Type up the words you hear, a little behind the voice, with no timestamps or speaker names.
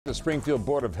The Springfield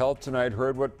Board of Health tonight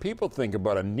heard what people think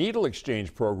about a needle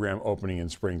exchange program opening in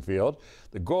Springfield.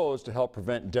 The goal is to help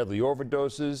prevent deadly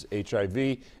overdoses,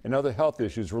 HIV, and other health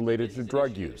issues related to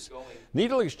drug use.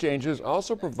 Needle exchanges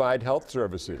also provide health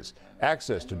services,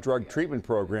 access to drug treatment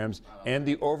programs, and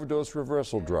the overdose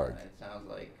reversal drug.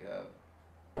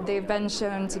 They've been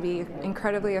shown to be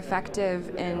incredibly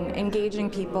effective in engaging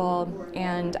people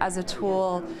and as a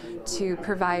tool to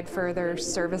provide further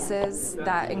services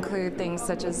that include things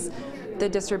such as the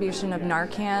distribution of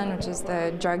Narcan, which is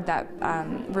the drug that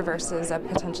reverses a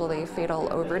potentially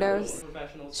fatal overdose.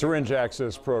 Syringe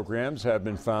access programs have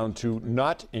been found to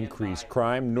not increase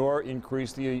crime nor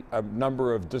increase the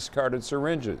number of discarded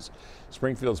syringes.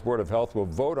 Springfield's Board of Health will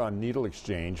vote on needle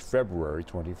exchange February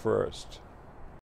 21st.